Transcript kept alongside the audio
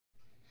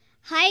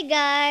Hi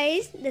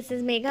guys, this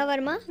is Megha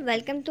Verma.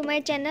 Welcome to my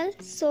channel.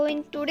 So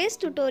in today's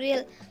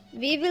tutorial,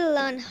 we will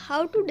learn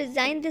how to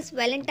design this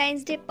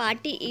Valentine's Day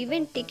party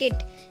event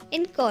ticket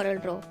in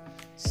CorelDRAW.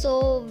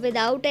 So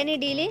without any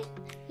delay,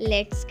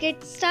 let's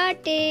get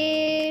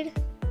started.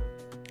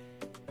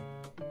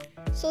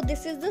 So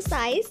this is the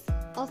size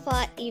of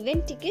our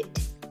event ticket.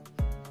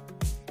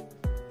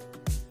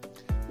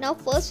 Now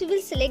first we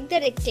will select the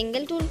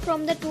rectangle tool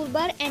from the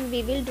toolbar and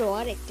we will draw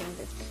a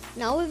rectangle.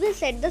 Now we will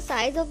set the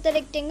size of the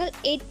rectangle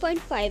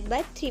 8.5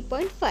 by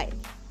 3.5.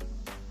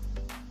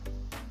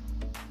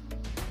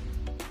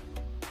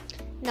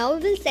 Now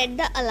we will set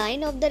the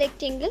align of the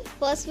rectangle.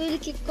 First we will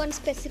click on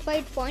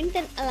specified point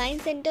and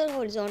align center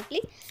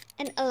horizontally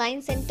and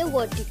align center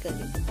vertically.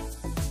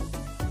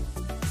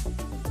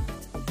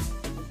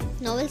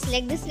 Now we will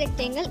select this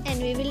rectangle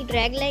and we will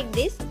drag like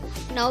this.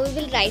 Now we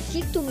will right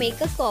click to make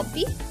a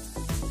copy.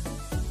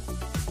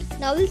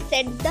 Now we will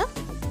set the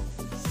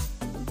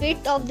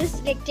width of this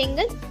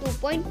rectangle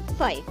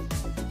 2.5.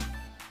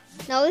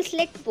 Now we'll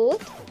select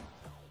both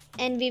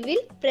and we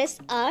will press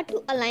R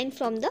to align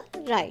from the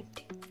right.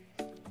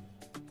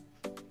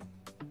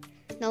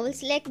 Now we'll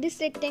select this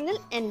rectangle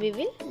and we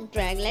will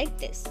drag like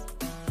this.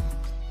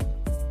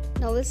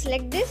 Now we'll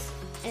select this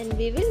and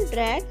we will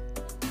drag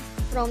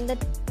from the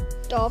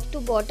top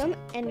to bottom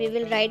and we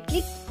will right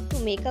click to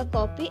make a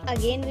copy.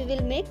 Again we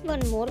will make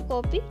one more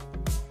copy.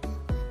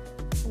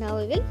 Now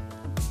we will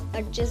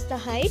adjust the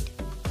height.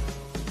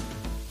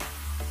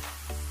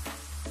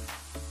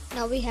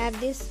 Now we have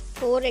these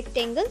 4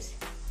 rectangles.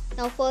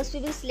 Now first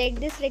we will select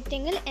this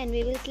rectangle and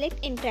we will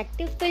select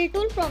interactive fill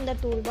tool from the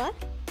toolbar.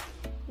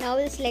 Now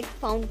we will select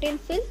fountain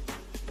fill,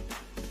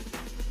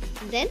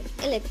 then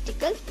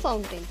elliptical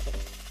fountain fill.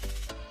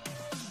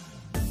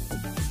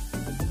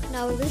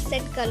 Now we will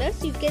set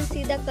colors. You can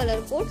see the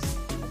color codes.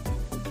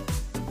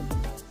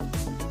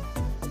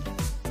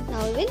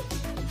 Now we will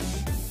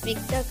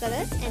mix the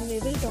color and we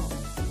will draw.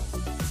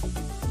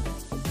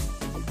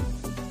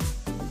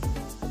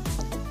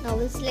 Now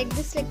we'll select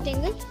this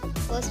rectangle.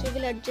 First we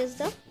will adjust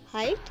the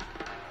height.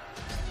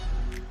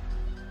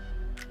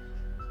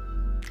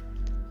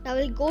 Now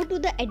we'll go to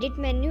the edit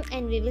menu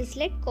and we will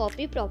select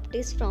copy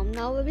properties from.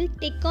 Now we will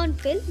tick on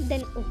fill,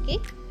 then OK.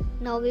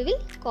 Now we will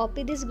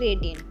copy this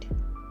gradient.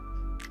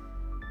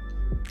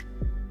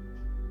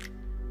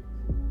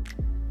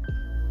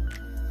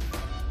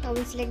 Now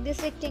we'll select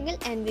this rectangle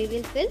and we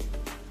will fill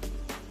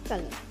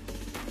color.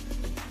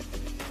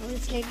 Now we'll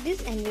select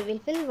this and we will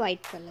fill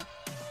white color.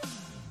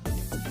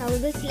 Now we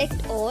will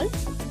select all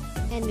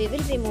and we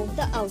will remove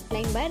the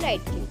outline by right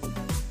click.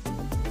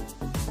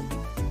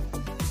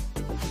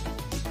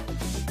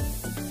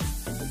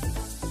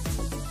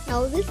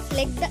 Now we will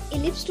select the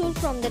ellipse tool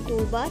from the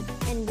toolbar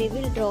and we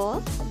will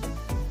draw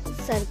a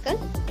circle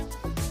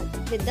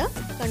with the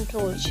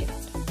Ctrl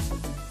Shift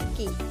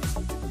key.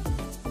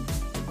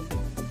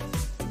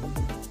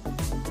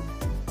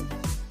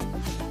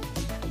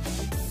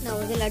 Now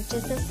we will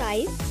adjust the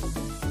size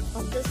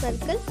of the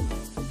circle.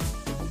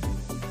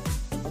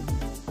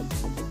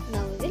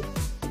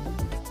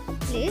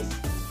 Place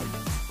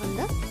on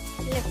the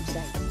left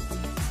side.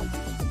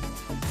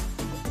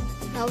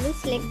 Now we'll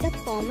select the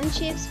common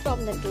shapes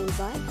from the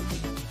toolbar.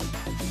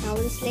 Now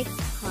we'll select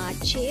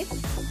heart shape.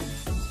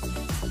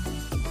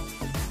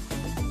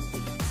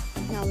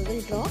 Now we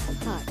will draw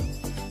heart.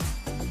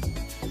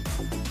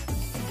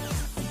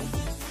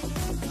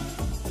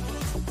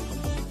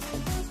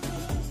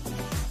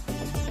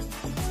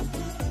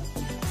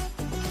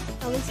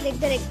 Now we'll select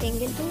the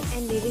rectangle tool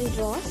and we will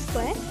draw a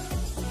square.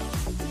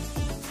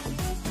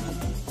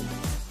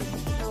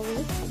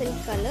 Fill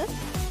color.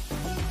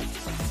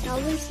 Now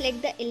we will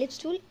select the ellipse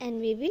tool and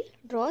we will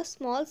draw a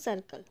small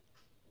circle.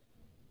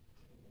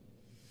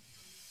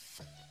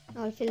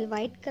 Now we'll fill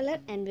white color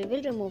and we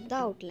will remove the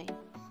outline.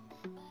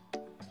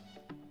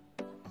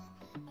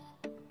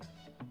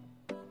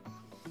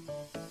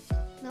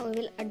 Now we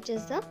will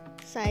adjust the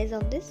size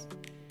of this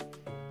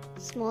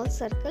small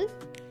circle.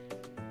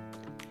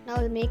 Now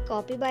we'll make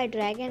copy by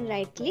drag and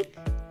right click.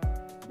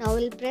 Now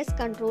we'll press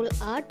Ctrl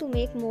R to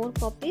make more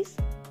copies.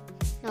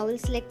 Now we'll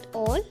select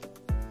all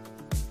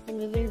and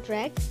we will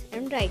drag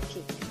and right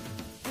click.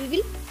 We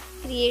will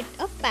create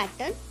a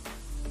pattern,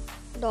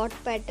 dot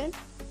pattern.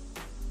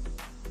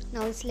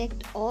 Now we'll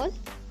select all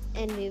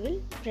and we will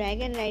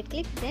drag and right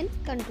click, then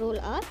Ctrl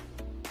R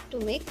to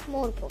make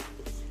more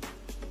copies.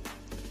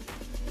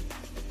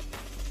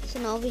 So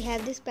now we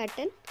have this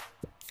pattern.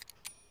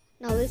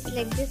 Now we'll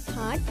select this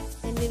heart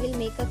and we will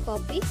make a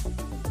copy.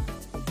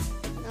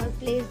 Now we'll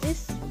place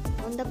this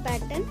on the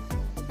pattern.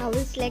 Now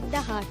we'll select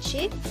the heart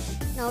shape.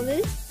 Now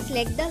we'll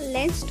select the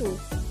lens tool.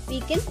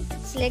 We can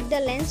select the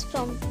lens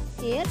from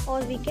here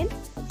or we can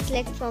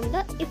select from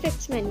the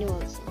effects menu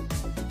also.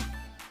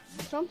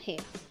 From here.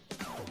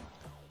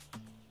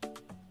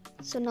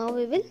 So now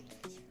we will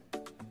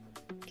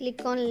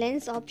click on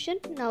lens option.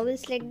 Now we'll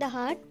select the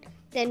heart.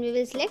 Then we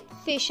will select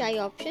fisheye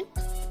option.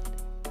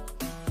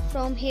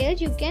 From here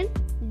you can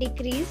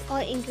decrease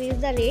or increase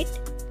the rate.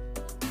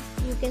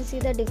 You can see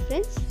the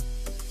difference.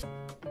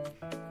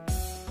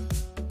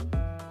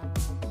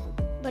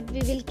 but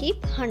we will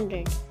keep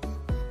 100.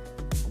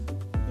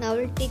 Now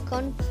we'll tick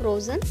on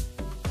frozen.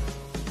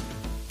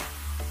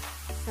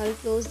 Now we'll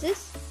close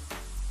this.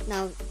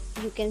 Now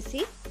you can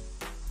see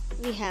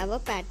we have a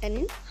pattern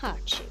in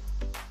heart shape.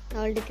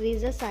 Now I'll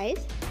decrease the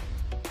size.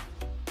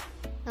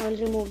 Now I'll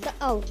remove the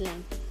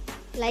outline.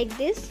 Like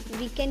this,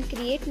 we can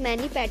create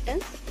many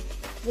patterns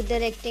with the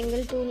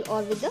rectangle tool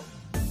or with the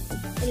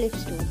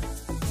ellipse tool.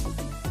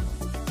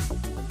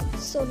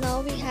 So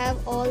now we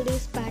have all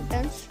these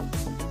patterns.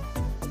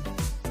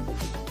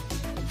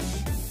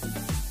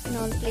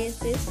 Now I'll place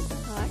this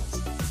hearts.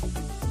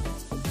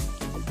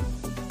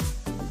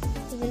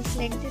 We will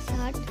select this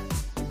heart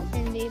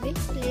and we will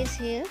place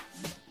here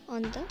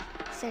on the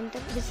center.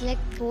 We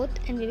select both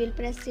and we will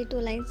press C to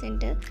align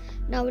center.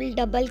 Now we'll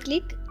double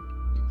click.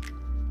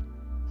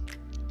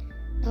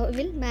 Now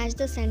we will match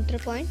the center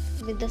point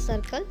with the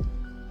circle.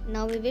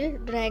 Now we will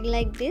drag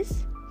like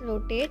this,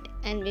 rotate,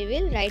 and we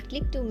will right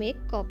click to make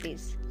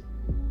copies.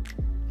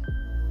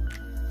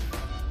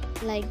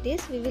 Like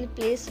this, we will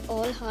place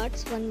all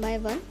hearts one by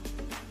one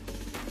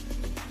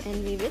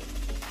and we will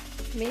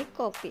make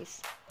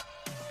copies.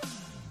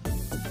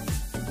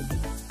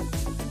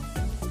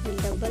 We'll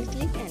double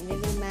click and we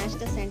will match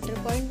the center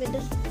point with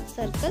the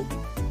circle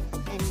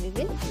and we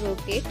will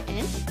rotate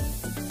and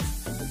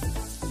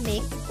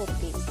make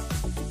copies.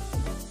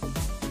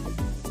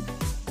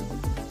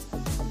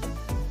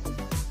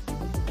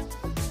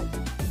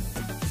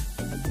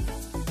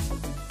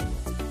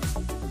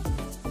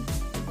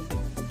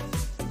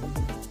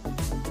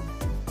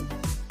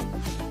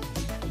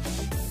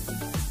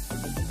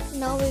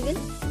 Now we will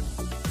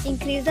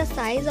increase the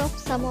size of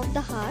some of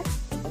the hearts.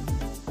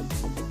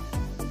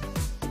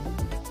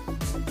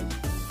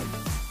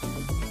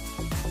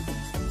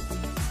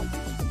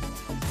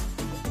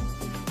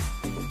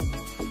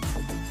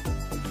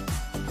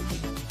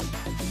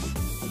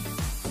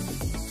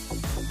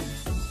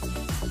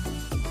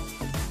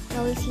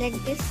 Now we'll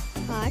select this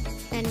heart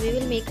and we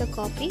will make a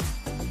copy.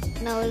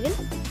 Now we will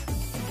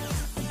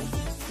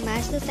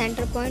match the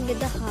center point with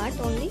the heart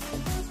only.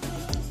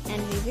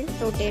 And we will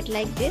rotate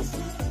like this.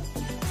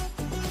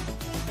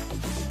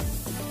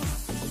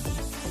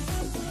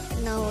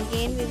 Now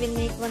again we will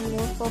make one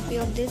more copy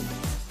of this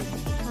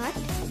heart.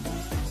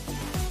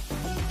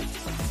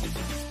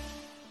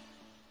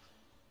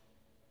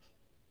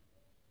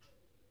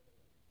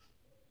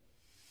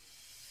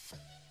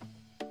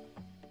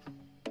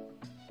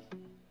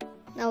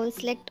 Now we'll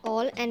select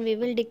all and we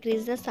will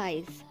decrease the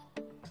size.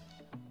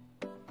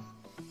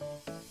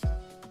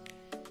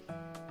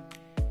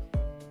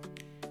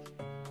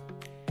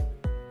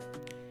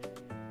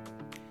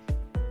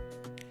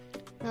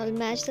 Now we'll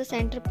match the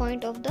center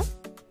point of the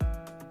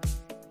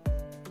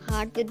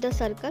heart with the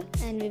circle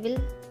and we will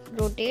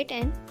rotate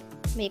and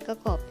make a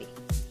copy.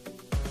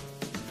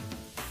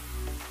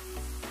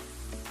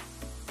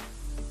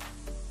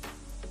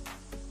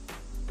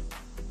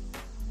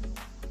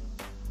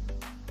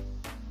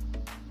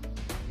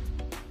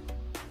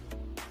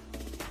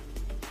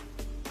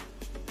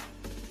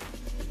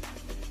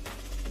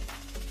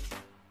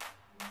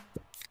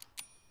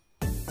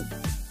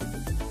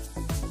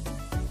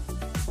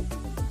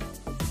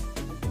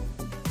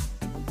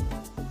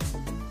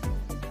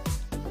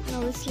 Now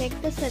we'll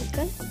select the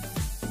circle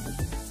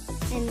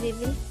and we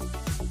will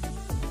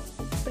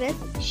press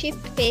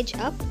shift page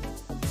up.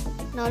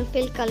 Now we'll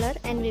fill color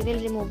and we will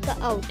remove the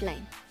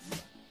outline.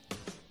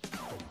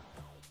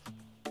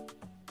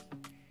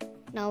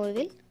 Now we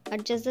will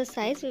adjust the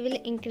size, we will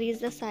increase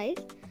the size.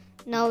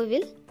 Now we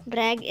will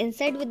drag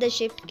inside with the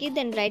shift key,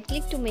 then right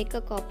click to make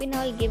a copy.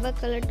 Now I'll give a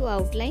color to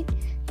outline.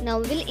 Now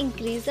we will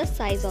increase the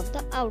size of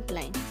the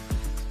outline.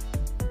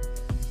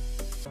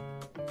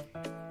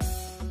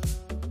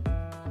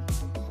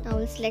 Now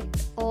we'll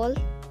select all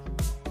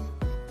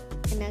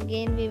and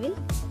again we will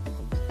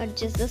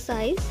adjust the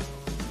size.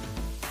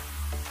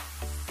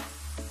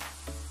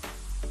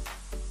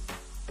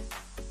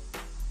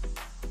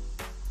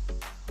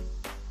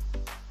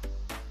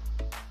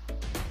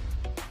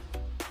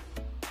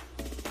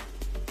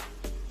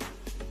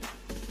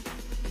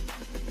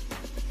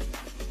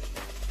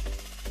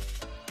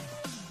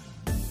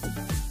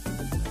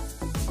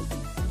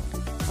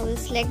 I will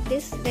select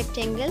this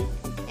rectangle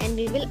and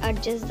we will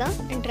adjust the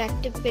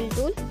interactive fill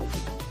tool.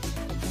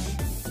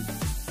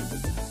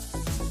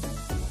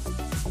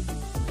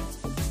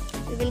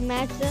 We will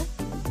match the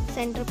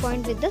center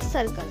point with the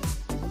circle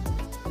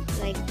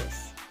like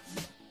this.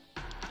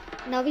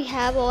 Now we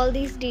have all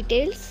these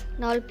details.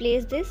 Now I'll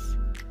place this.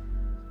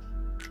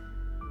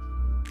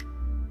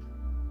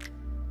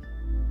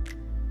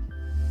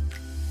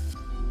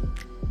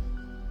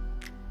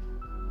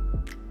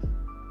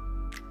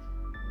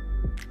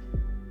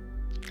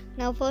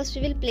 Now first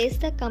we will place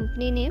the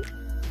company name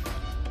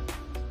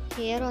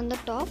here on the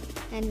top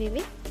and we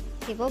will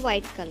give a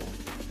white color.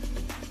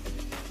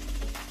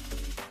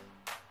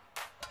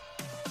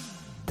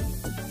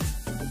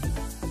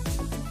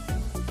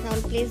 Now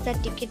we'll place the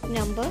ticket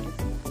number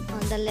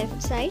on the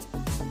left side.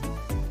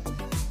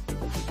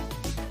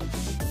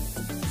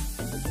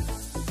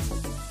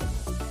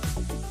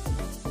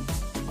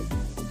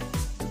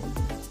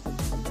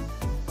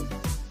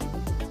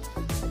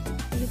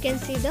 can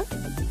see the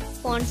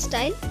font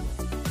style.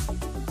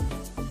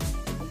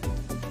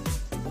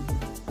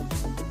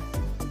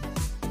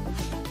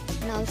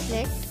 Now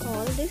select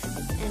all this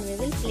and we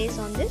will place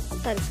on this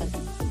circle.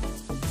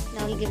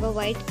 Now we'll give a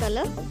white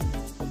color.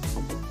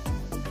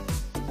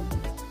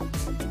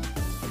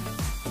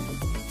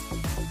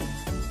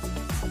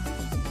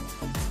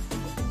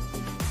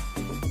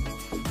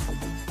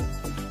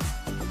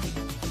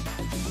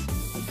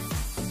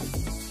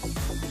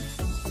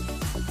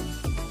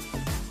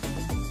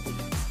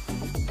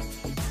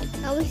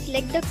 Now we'll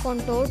select the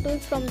contour tool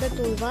from the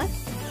toolbar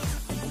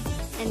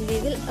and we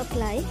will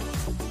apply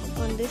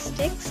on this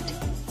text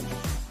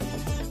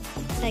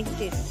like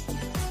this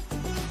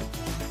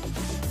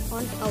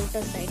on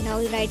outer side. Now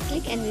we'll right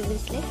click and we will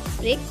select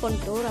break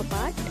contour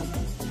apart.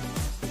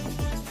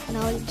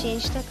 Now we'll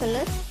change the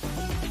color.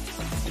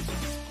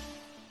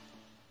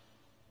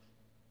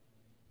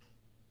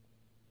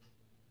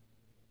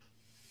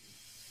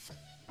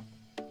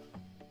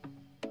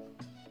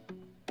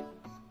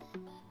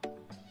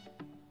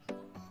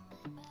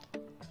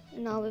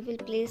 Now we will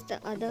place the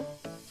other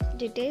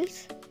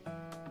details.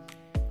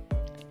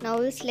 Now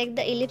we will select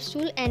the ellipse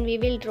tool and we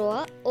will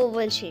draw a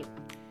oval shape.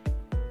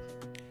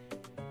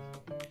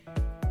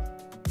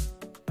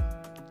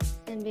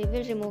 And we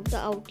will remove the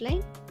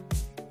outline.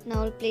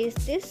 Now we'll place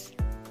this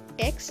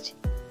text.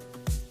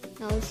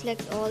 Now we'll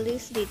select all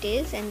these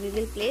details and we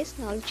will place.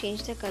 Now we'll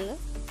change the color.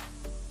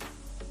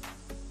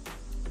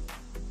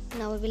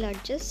 Now we will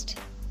adjust.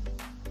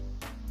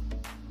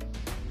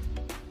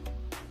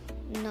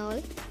 Now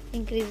we'll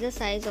increase the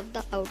size of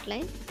the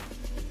outline.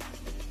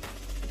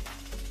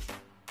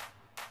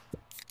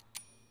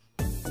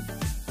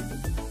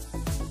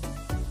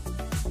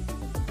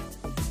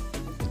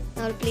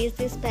 Now I'll place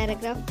this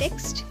paragraph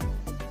text.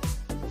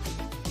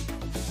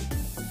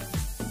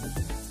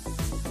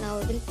 Now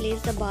we will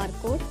place the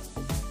barcode.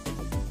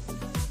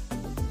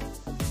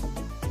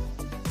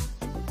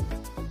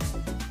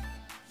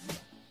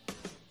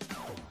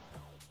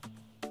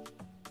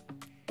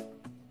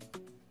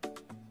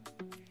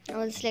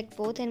 I will select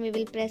both and we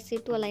will press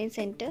it to align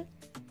center.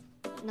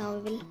 Now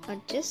we will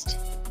adjust.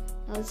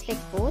 Now we'll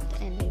select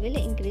both and we will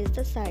increase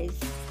the size.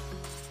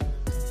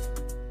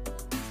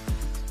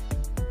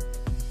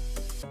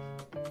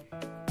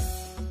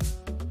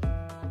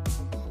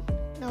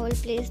 Now we'll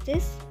place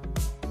this.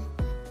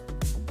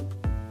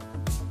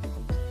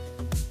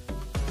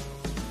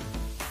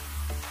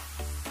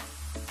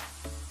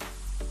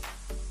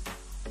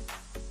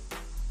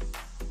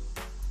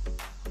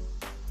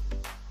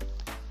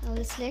 Now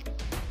we'll select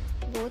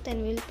both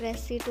and we will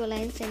press C to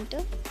align center.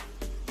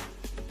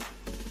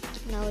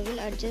 Now we will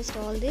adjust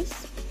all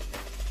this.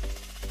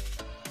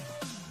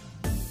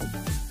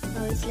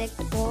 Now we'll select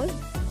all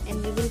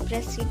and we will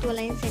press C to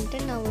align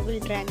center. Now we will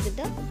drag with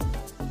the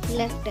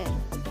left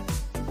arrow.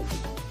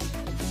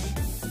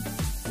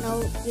 Now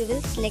we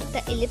will select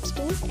the ellipse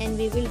tool and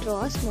we will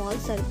draw a small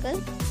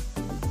circle.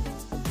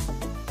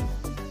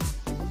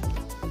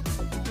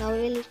 Now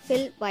we will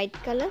fill white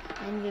color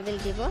and we will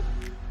give a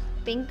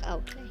pink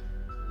outline.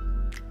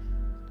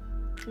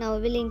 Now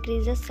we will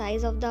increase the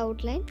size of the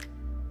outline.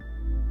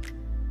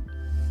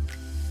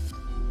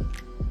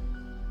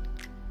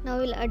 Now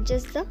we will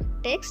adjust the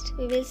text.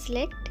 We will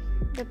select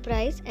the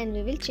price and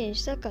we will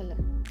change the color.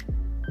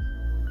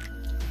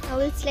 Now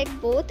we will select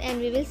both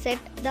and we will set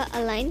the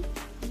align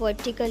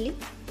vertically.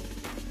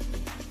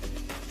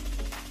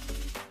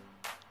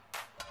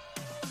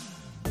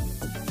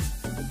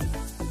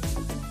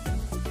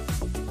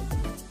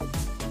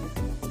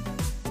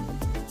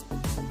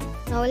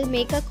 Now I will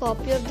make a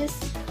copy of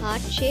this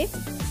heart shape.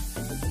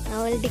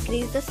 Now I will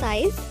decrease the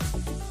size.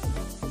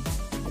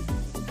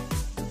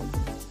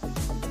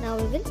 Now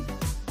we will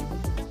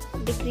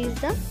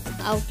decrease the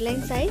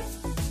outline size.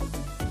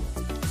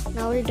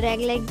 Now I will drag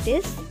like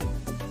this.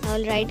 Now I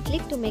will right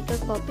click to make a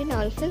copy. Now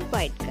I will fill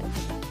white color.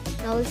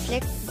 Now we will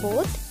select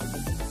both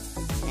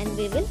and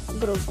we will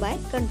group by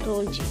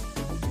Ctrl G.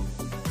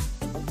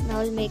 Now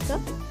I will make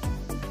a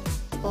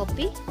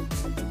copy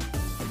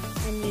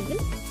and we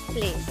will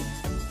place.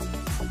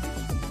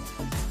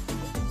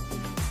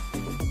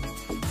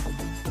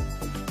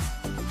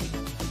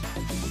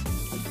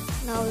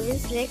 Now we will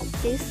select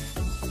this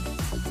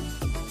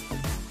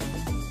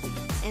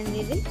and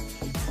we will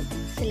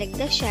select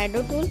the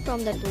shadow tool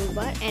from the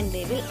toolbar and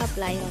we will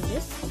apply on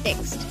this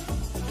text.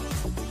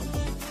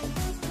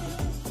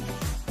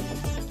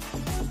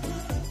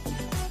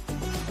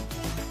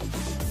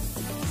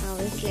 Now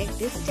we will select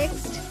this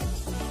text.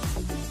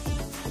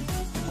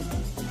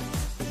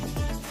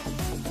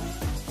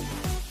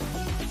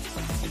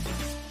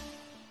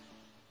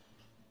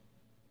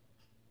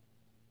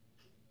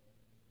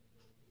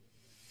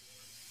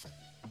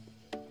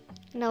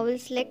 Now we'll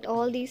select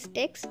all these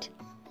text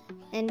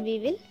and we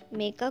will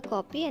make a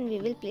copy and we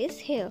will place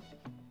here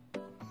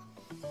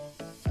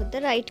with the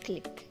right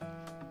click.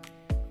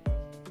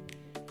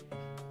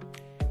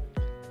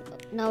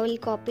 Now we'll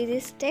copy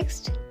this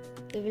text.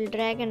 We will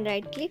drag and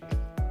right click.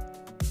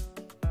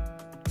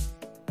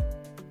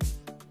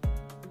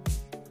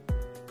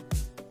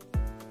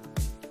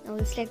 Now Now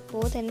we'll select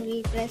both and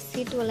we'll press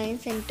C to align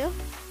center.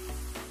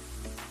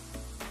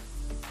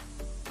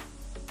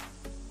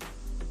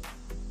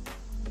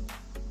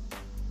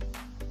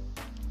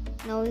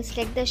 Now we'll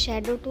select the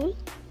shadow tool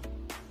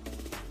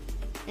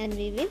and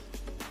we will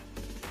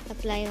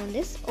apply on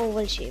this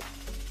oval shape.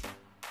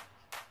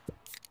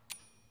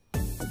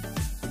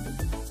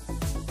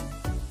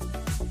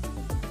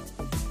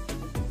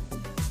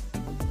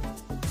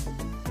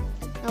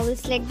 Now we'll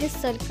select this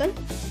circle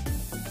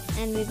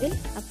and we will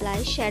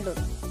apply shadow.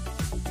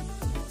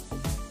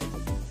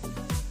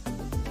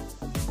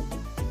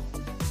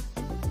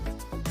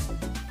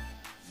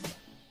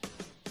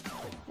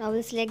 Now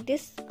we'll select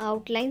this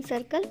outline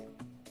circle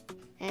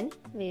and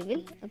we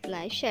will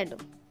apply shadow.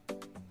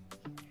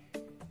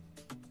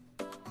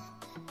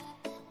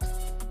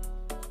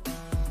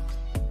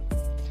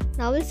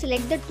 Now we'll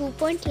select the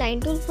 2-point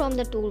line tool from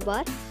the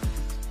toolbar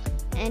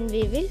and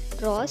we will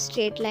draw a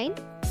straight line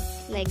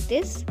like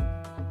this.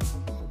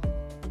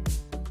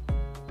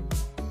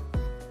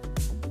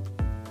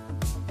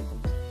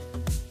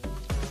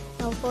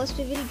 Now first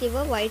we will give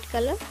a white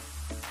color.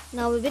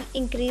 Now we will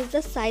increase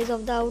the size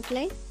of the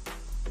outline.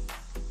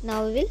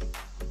 Now we will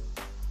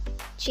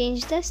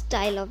change the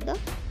style of the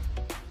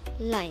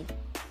line.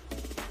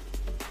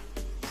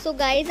 So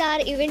guys, our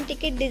event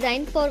ticket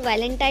design for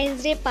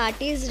Valentine's Day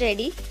party is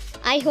ready.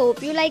 I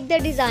hope you like the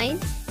design.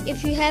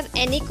 If you have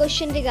any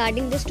question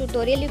regarding this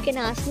tutorial, you can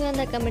ask me on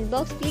the comment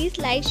box. Please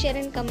like, share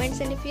and comments,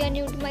 and if you are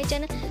new to my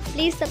channel,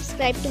 please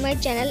subscribe to my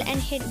channel and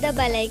hit the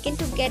bell icon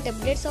to get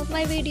updates of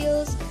my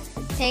videos.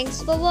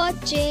 Thanks for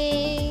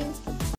watching.